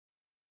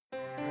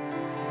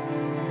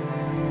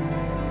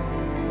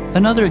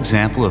Another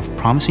example of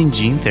promising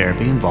gene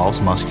therapy involves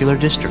muscular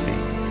dystrophy.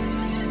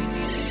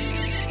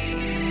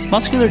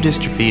 Muscular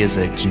dystrophy is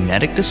a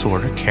genetic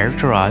disorder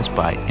characterized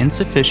by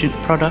insufficient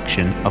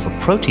production of a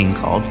protein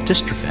called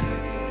dystrophin.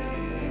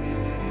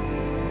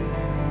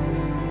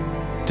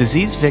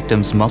 Disease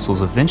victims'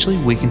 muscles eventually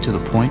weaken to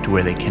the point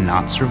where they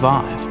cannot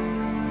survive.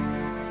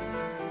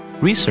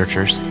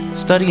 Researchers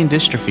studying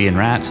dystrophy in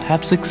rats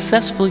have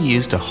successfully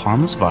used a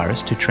harmless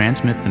virus to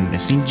transmit the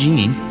missing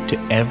gene to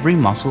every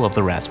muscle of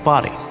the rat's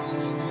body,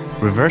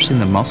 reversing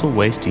the muscle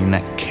wasting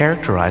that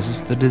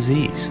characterizes the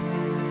disease.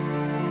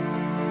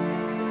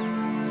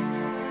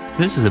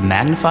 This is a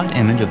magnified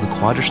image of the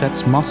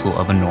quadriceps muscle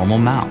of a normal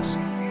mouse.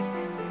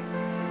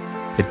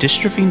 The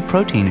dystrophin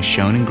protein is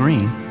shown in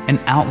green and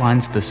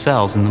outlines the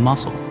cells in the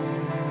muscle.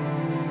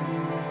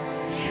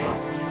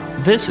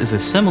 This is a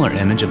similar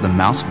image of the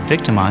mouse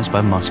victimized by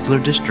muscular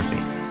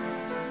dystrophy.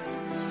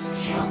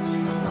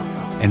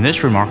 And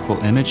this remarkable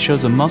image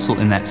shows a muscle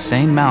in that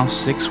same mouse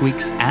 6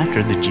 weeks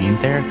after the gene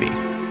therapy.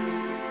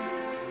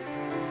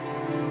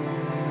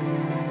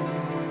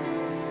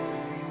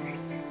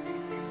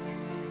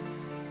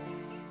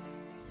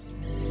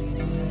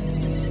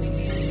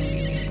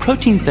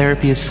 Protein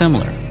therapy is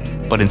similar,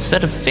 but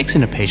instead of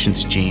fixing a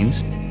patient's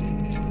genes,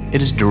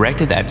 it is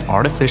directed at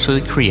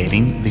artificially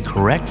creating the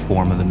correct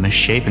form of the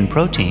misshapen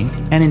protein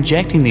and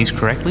injecting these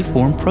correctly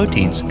formed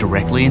proteins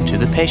directly into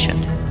the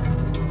patient.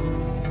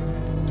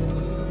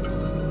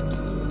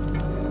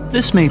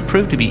 This may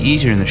prove to be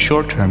easier in the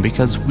short term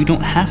because we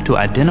don't have to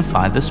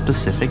identify the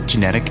specific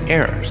genetic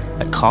errors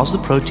that cause the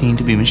protein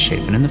to be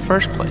misshapen in the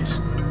first place.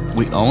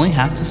 We only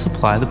have to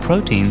supply the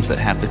proteins that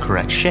have the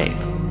correct shape.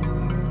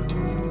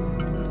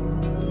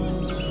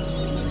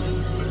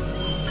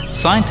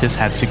 Scientists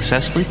have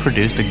successfully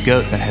produced a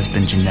goat that has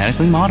been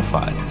genetically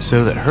modified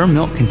so that her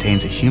milk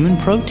contains a human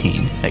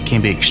protein that can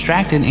be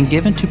extracted and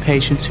given to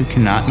patients who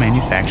cannot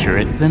manufacture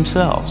it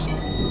themselves.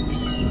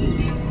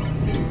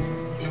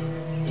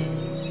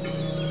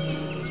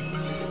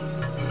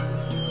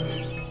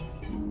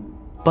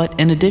 But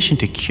in addition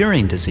to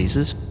curing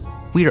diseases,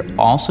 we are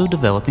also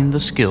developing the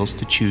skills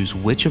to choose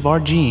which of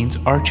our genes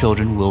our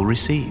children will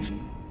receive.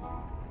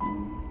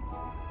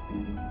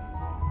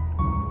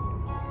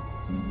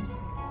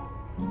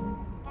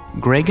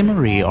 Greg and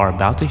Marie are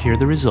about to hear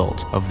the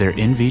results of their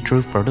in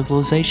vitro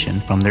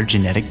fertilization from their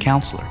genetic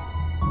counselor.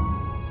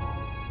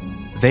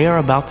 They are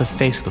about to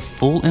face the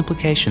full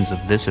implications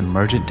of this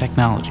emergent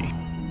technology.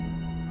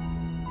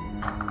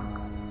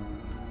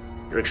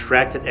 Your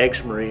extracted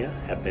eggs, Maria,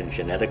 have been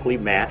genetically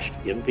matched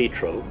in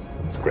vitro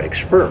with Greg's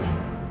sperm.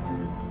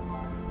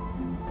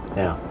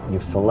 Now,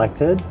 you've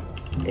selected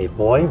a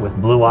boy with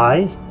blue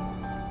eyes,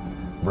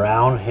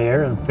 brown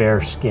hair, and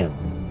fair skin.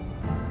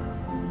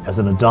 As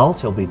an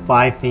adult, he'll be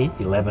 5 feet,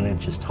 11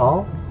 inches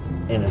tall,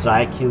 and his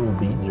IQ will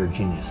be near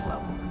genius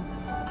level.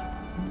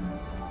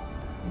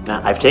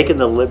 Now, I've taken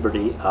the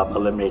liberty of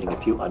eliminating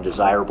a few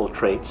undesirable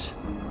traits: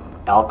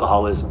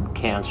 alcoholism,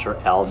 cancer,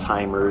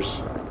 Alzheimer's,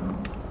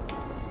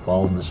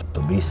 baldness,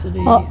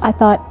 obesity. Well, I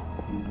thought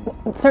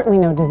certainly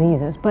no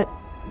diseases, but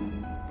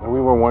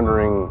we were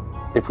wondering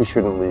if we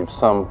shouldn't leave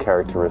some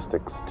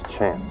characteristics to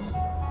chance.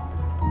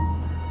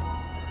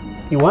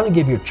 You want to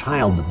give your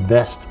child the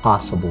best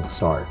possible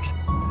start.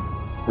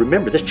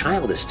 Remember, this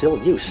child is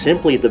still you,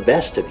 simply the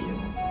best of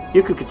you.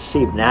 You could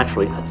conceive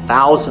naturally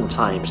 1,000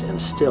 times and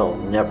still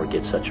never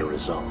get such a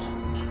result.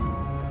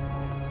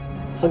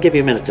 I'll give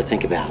you a minute to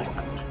think about it.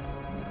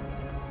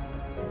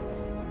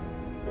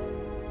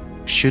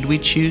 Should we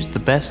choose the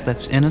best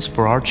that's in us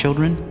for our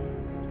children?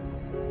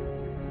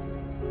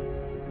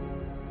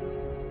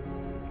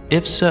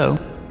 If so,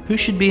 who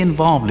should be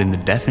involved in the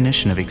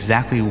definition of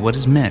exactly what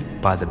is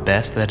meant by the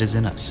best that is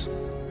in us?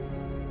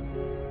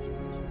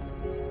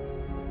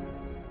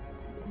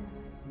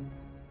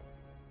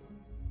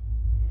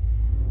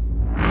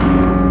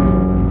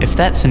 If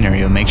that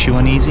scenario makes you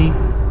uneasy,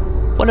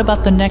 what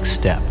about the next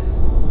step?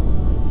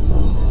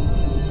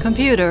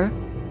 Computer,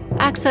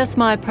 access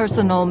my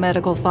personal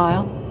medical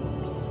file.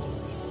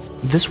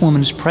 This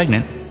woman is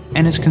pregnant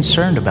and is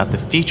concerned about the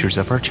features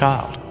of her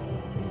child.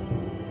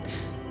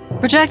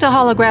 Project a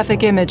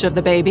holographic image of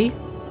the baby.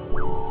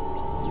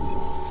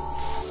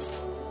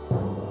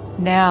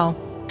 Now,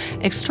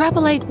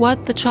 extrapolate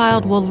what the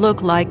child will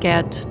look like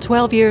at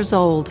 12 years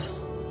old.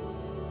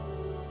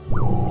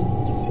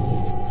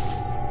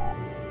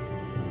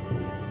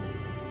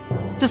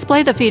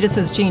 Display the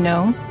fetus's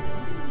genome.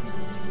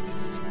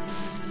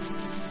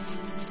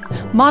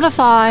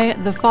 Modify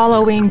the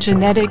following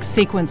genetic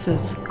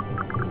sequences.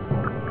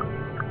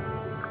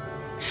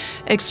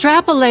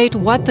 Extrapolate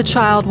what the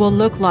child will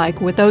look like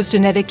with those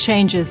genetic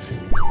changes.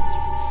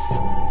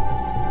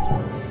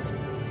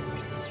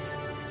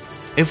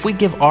 If we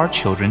give our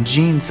children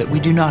genes that we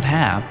do not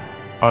have,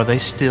 are they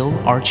still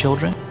our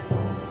children?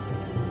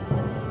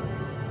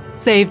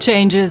 Save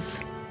changes.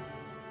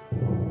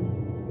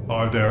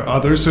 Are there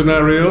other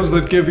scenarios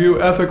that give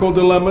you ethical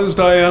dilemmas,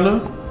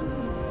 Diana?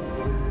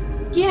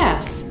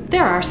 Yes,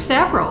 there are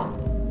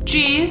several.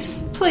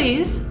 Jeeves,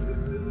 please.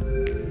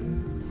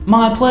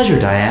 My pleasure,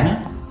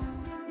 Diana.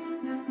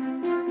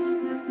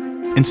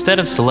 Instead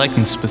of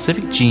selecting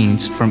specific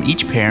genes from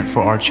each parent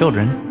for our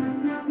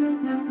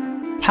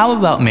children, how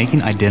about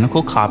making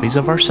identical copies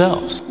of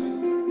ourselves?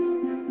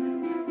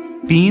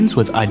 Beings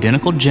with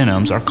identical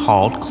genomes are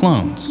called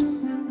clones.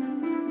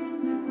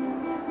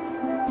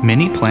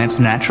 Many plants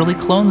naturally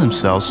clone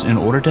themselves in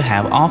order to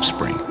have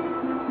offspring.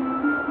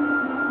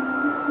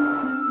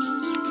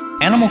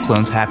 Animal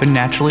clones happen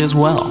naturally as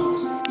well.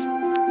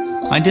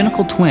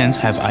 Identical twins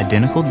have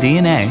identical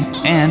DNA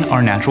and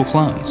are natural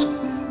clones.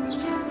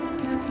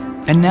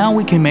 And now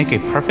we can make a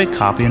perfect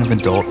copy of an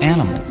adult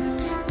animal.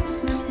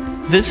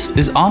 This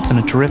is often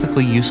a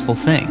terrifically useful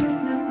thing.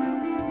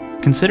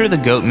 Consider the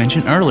goat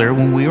mentioned earlier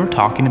when we were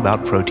talking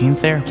about protein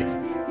therapy.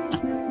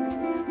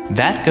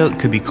 That goat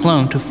could be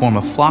cloned to form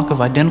a flock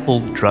of identical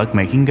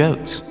drug-making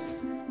goats.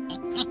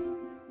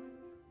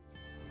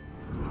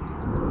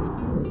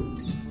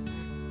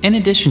 In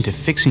addition to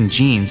fixing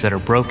genes that are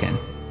broken,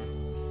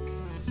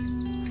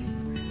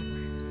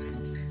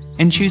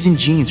 and choosing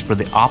genes for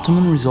the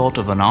optimum result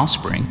of an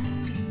offspring,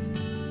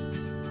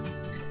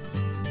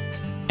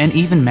 and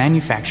even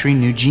manufacturing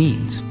new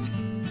genes,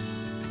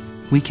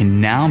 we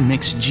can now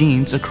mix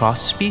genes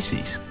across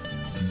species.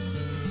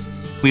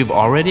 We have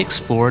already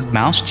explored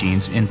mouse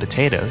genes in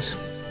potatoes,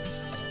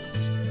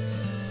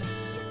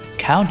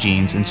 cow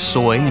genes in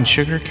soy and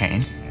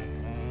sugarcane,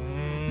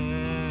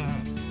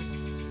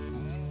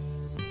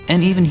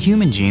 and even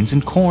human genes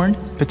in corn,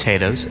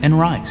 potatoes, and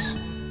rice.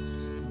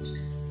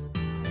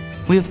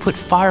 We have put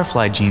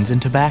firefly genes in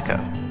tobacco,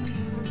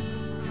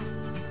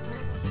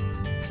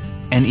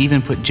 and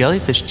even put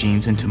jellyfish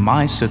genes into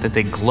mice so that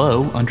they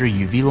glow under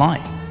UV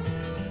light.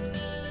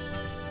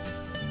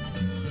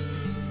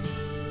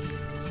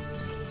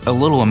 A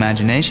little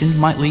imagination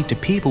might lead to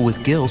people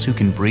with gills who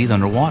can breathe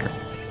underwater,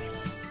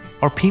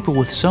 or people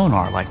with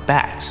sonar like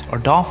bats or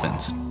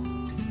dolphins.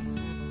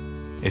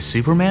 Is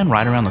Superman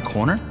right around the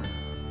corner?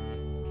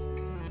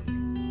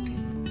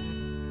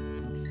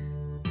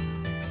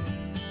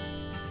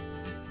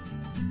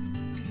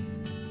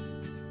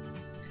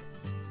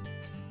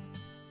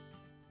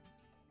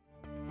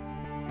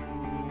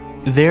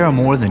 There are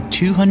more than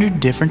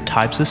 200 different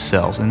types of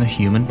cells in the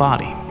human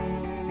body.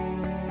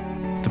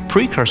 The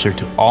precursor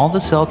to all the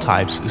cell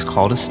types is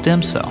called a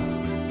stem cell.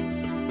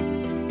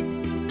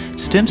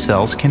 Stem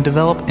cells can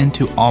develop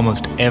into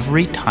almost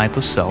every type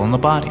of cell in the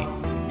body.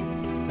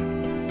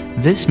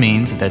 This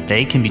means that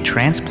they can be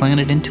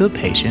transplanted into a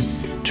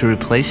patient to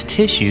replace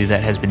tissue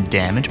that has been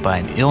damaged by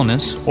an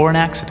illness or an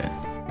accident.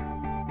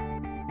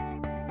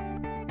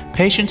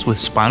 Patients with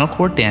spinal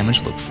cord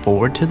damage look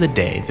forward to the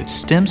day that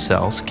stem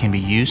cells can be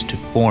used to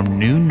form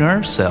new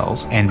nerve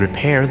cells and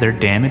repair their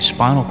damaged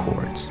spinal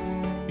cords.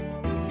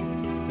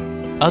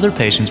 Other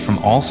patients from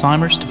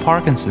Alzheimer's to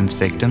Parkinson's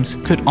victims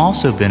could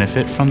also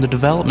benefit from the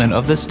development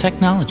of this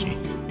technology.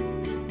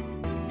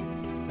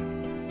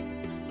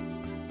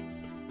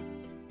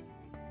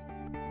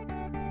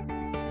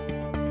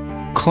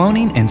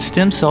 Cloning and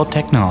stem cell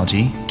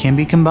technology can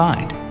be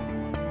combined.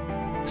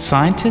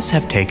 Scientists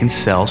have taken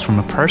cells from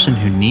a person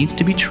who needs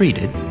to be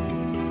treated,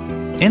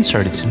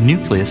 insert its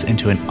nucleus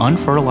into an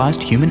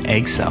unfertilized human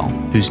egg cell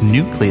whose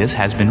nucleus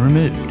has been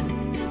removed,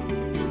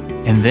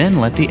 and then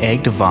let the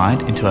egg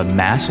divide into a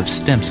mass of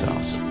stem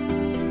cells.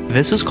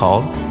 This is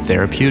called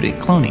therapeutic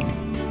cloning.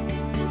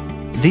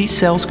 These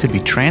cells could be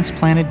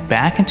transplanted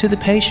back into the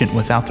patient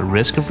without the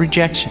risk of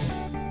rejection,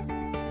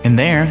 and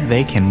there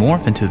they can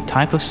morph into the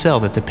type of cell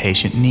that the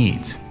patient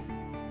needs.